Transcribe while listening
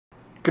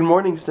Good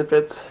morning,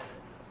 Snippets.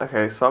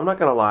 Okay, so I'm not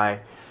gonna lie.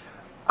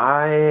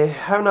 I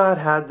have not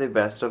had the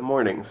best of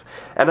mornings.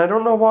 And I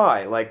don't know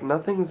why. Like,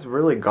 nothing's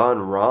really gone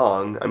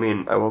wrong. I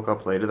mean, I woke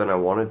up later than I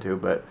wanted to,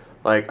 but,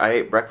 like, I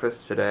ate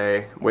breakfast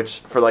today,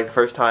 which, for, like, the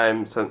first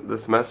time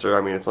this semester,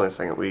 I mean, it's only the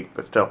second week,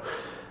 but still.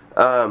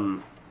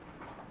 I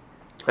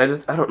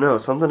don't know.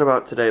 Something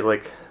about today,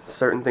 like,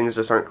 certain things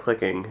just aren't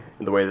clicking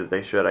in the way that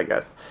they should, I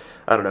guess.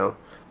 I don't know.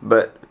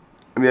 But,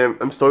 I mean,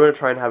 I'm still gonna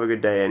try and have a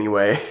good day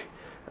anyway.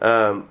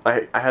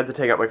 I had to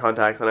take out my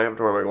contacts and I have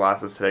to wear my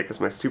glasses today because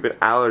my stupid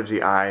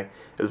allergy eye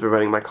is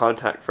preventing my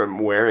contact from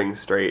wearing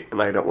straight,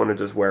 and I don't want to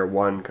just wear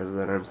one because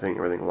then I'm seeing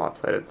everything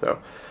lopsided. So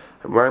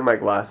I'm wearing my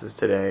glasses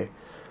today.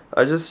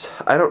 I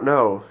don't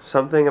know.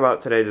 Something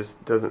about today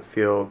just doesn't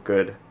feel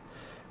good,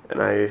 and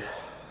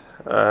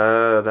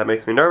that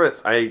makes me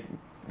nervous. I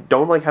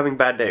don't like having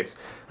bad days,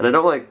 and I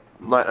don't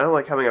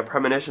like having a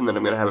premonition that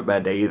I'm gonna have a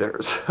bad day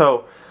either.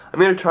 So I'm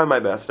gonna try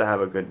my best to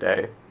have a good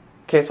day.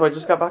 Okay, so I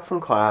just got back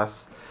from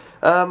class.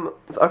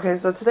 Okay,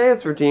 so today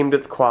has redeemed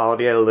its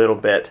quality a little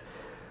bit.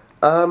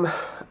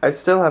 I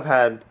still have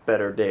had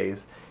better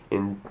days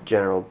in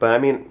general, but I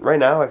mean, right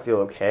now I feel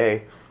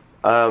okay.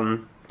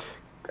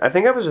 I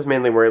think I was just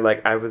mainly worried,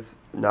 like, I was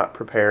not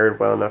prepared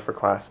well enough for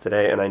class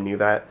today, and I knew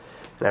that,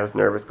 and I was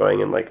nervous going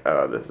in, like,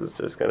 oh, this is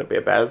just gonna be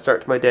a bad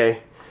start to my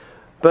day.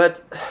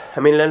 But, I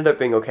mean, it ended up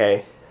being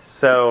okay.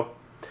 So,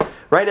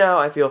 right now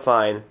I feel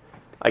fine,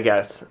 I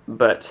guess,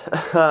 but,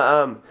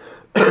 I'm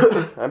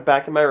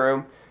back in my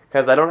room,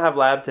 because I don't have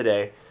lab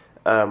today.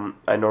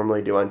 I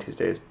normally do on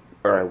Tuesdays,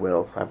 or I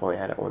will. I've only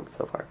had it once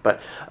so far.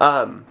 But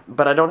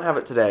I don't have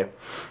it today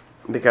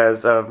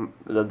because of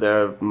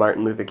the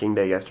Martin Luther King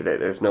Day yesterday.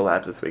 There's no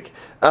labs this week.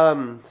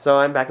 So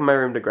I'm back in my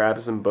room to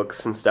grab some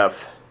books and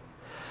stuff.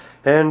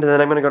 And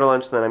then I'm going to go to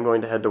lunch, and then I'm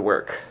going to head to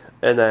work.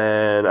 And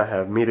then I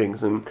have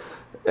meetings and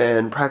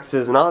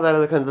practices and all that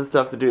other kinds of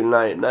stuff to do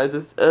tonight. And I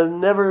just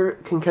never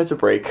can catch a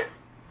break.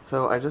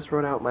 So I just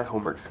wrote out my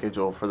homework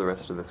schedule for the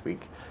rest of this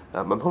week.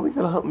 I'm hoping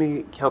that'll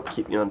help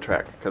keep me on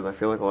track, because I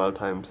feel like a lot of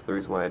times the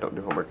reason why I don't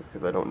do homework is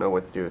because I don't know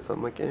what's due, so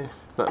I'm like,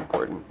 it's not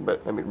important,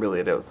 but I mean, really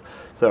it is.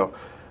 So,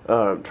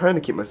 trying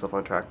to keep myself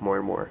on track more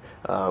and more.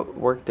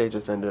 Work day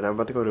just ended. I'm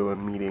about to go to a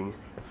meeting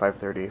at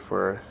 5:30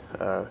 for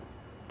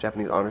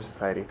Japanese Honor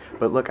Society.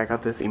 But look, I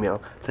got this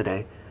email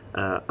today.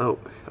 Oh,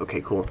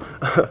 okay, cool.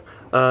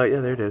 Yeah,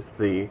 there it is.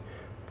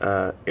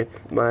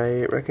 It's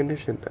my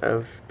recognition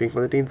of being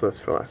on the Dean's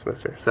List for last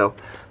semester, so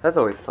that's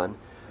always fun.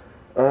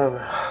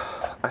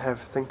 I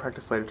have sing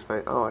practice later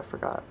tonight. Oh, I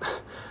forgot.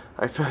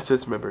 I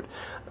just remembered.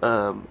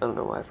 I don't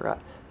know why I forgot.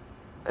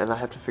 And I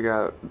have to figure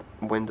out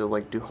when to,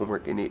 like, do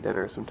homework and eat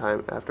dinner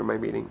sometime after my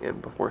meeting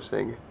and before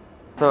sing.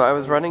 So I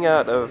was running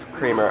out of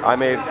creamer. I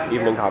made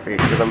evening coffee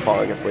because I'm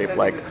falling asleep,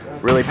 like,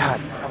 really bad.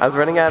 I was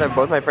running out of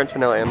both my French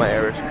vanilla and my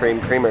Irish cream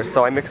creamers,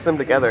 so I mixed them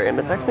together, and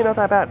it's actually not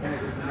that bad.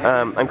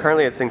 I'm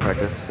currently at sing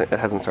practice. It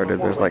hasn't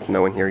started. There's, like,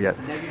 no one here yet.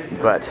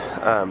 But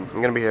I'm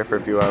going to be here for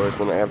a few hours,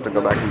 then I have to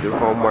go back and do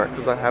homework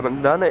because I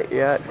haven't done it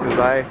yet because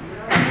I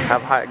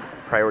have high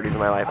priorities in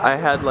my life. I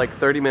had, like,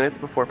 30 minutes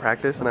before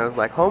practice, and I was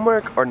like,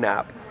 homework or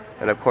nap?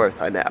 And of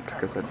course I napped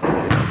because that's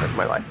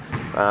my life.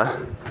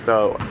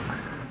 So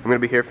I'm going to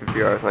be here for a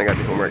few hours, and I got to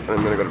do homework, and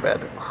I'm going to go to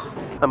bed.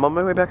 I'm on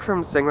my way back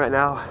from sing right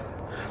now.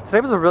 Today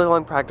was a really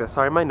long practice.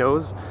 Sorry, my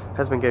nose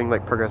has been getting,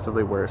 like,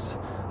 progressively worse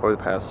over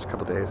the past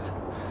couple days.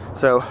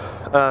 So,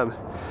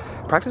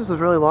 practice was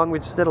really long. We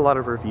just did a lot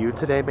of review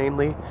today,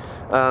 mainly.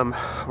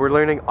 We're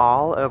learning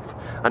all of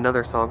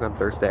another song on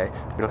Thursday.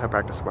 We don't have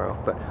practice tomorrow,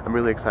 but I'm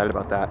really excited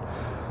about that.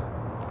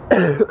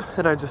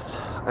 And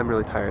I'm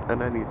really tired,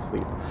 and I need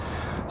sleep.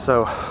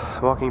 So,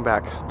 I'm walking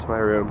back to my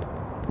room,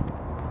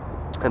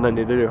 and I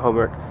need to do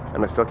homework,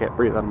 and I still can't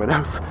breathe out of my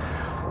nose.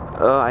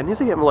 I need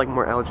to get, like,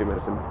 more allergy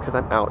medicine, because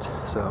I'm out,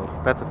 so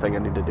that's a thing I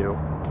need to do.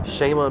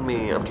 Shame on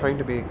me. I'm trying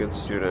to be a good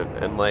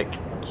student and, like,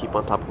 keep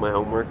on top of my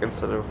homework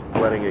instead of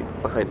letting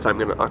it behind, so I'm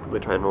going to awkwardly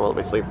try and roll out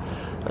my sleep.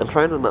 I'm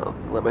trying to not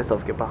let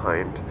myself get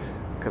behind,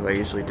 because I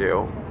usually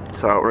do.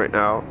 So right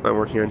now, I'm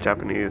working on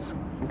Japanese.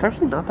 It's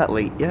actually not that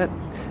late yet.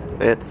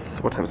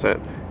 What time is it?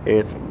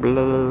 It's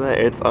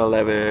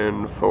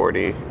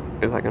 11:40.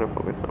 Is that going to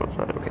focus? No, it's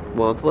not. Okay.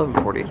 Well, it's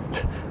 11:40.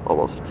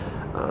 Almost.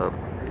 I'm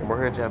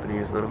working on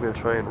Japanese, and then I'm going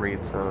to try and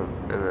read some,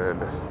 and then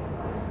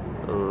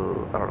I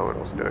don't know what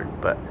else I'm doing,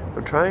 but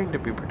I'm trying to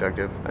be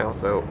productive. I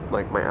also,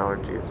 like, my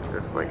allergies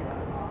just, like,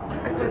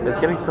 it's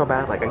getting so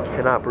bad, like, I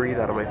cannot breathe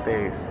out of my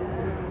face.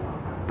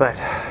 But,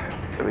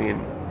 I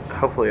mean,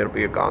 hopefully it'll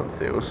be gone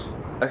soon.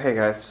 Okay,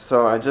 guys,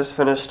 so I just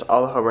finished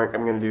all the homework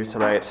I'm going to do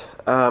tonight.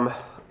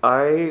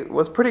 I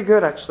was pretty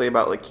good, actually,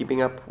 about, like,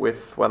 keeping up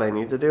with what I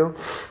need to do.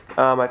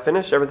 I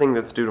finished everything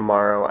that's due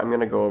tomorrow. I'm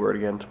going to go over it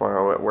again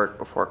tomorrow at work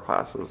before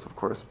classes, of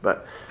course,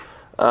 but,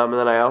 and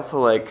then I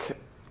also, like,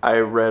 I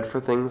read for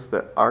things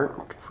that aren't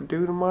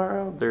due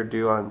tomorrow. They're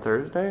due on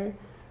Thursday,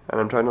 and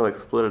I'm trying to, like,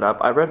 split it up.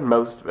 I read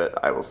most of it,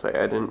 I will say.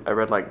 I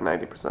read, like,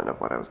 90% of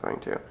what I was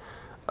going to.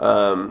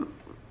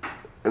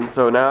 And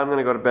so now I'm going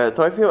to go to bed.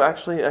 So I feel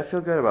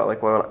good about,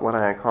 like, what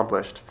I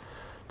accomplished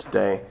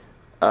today.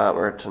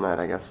 or tonight,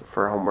 I guess,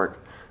 for homework.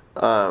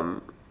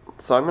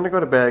 So I'm gonna go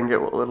to bed and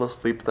get what little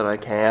sleep that I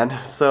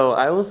can. So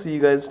I will see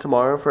you guys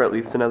tomorrow for at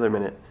least another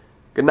minute.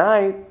 Good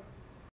night!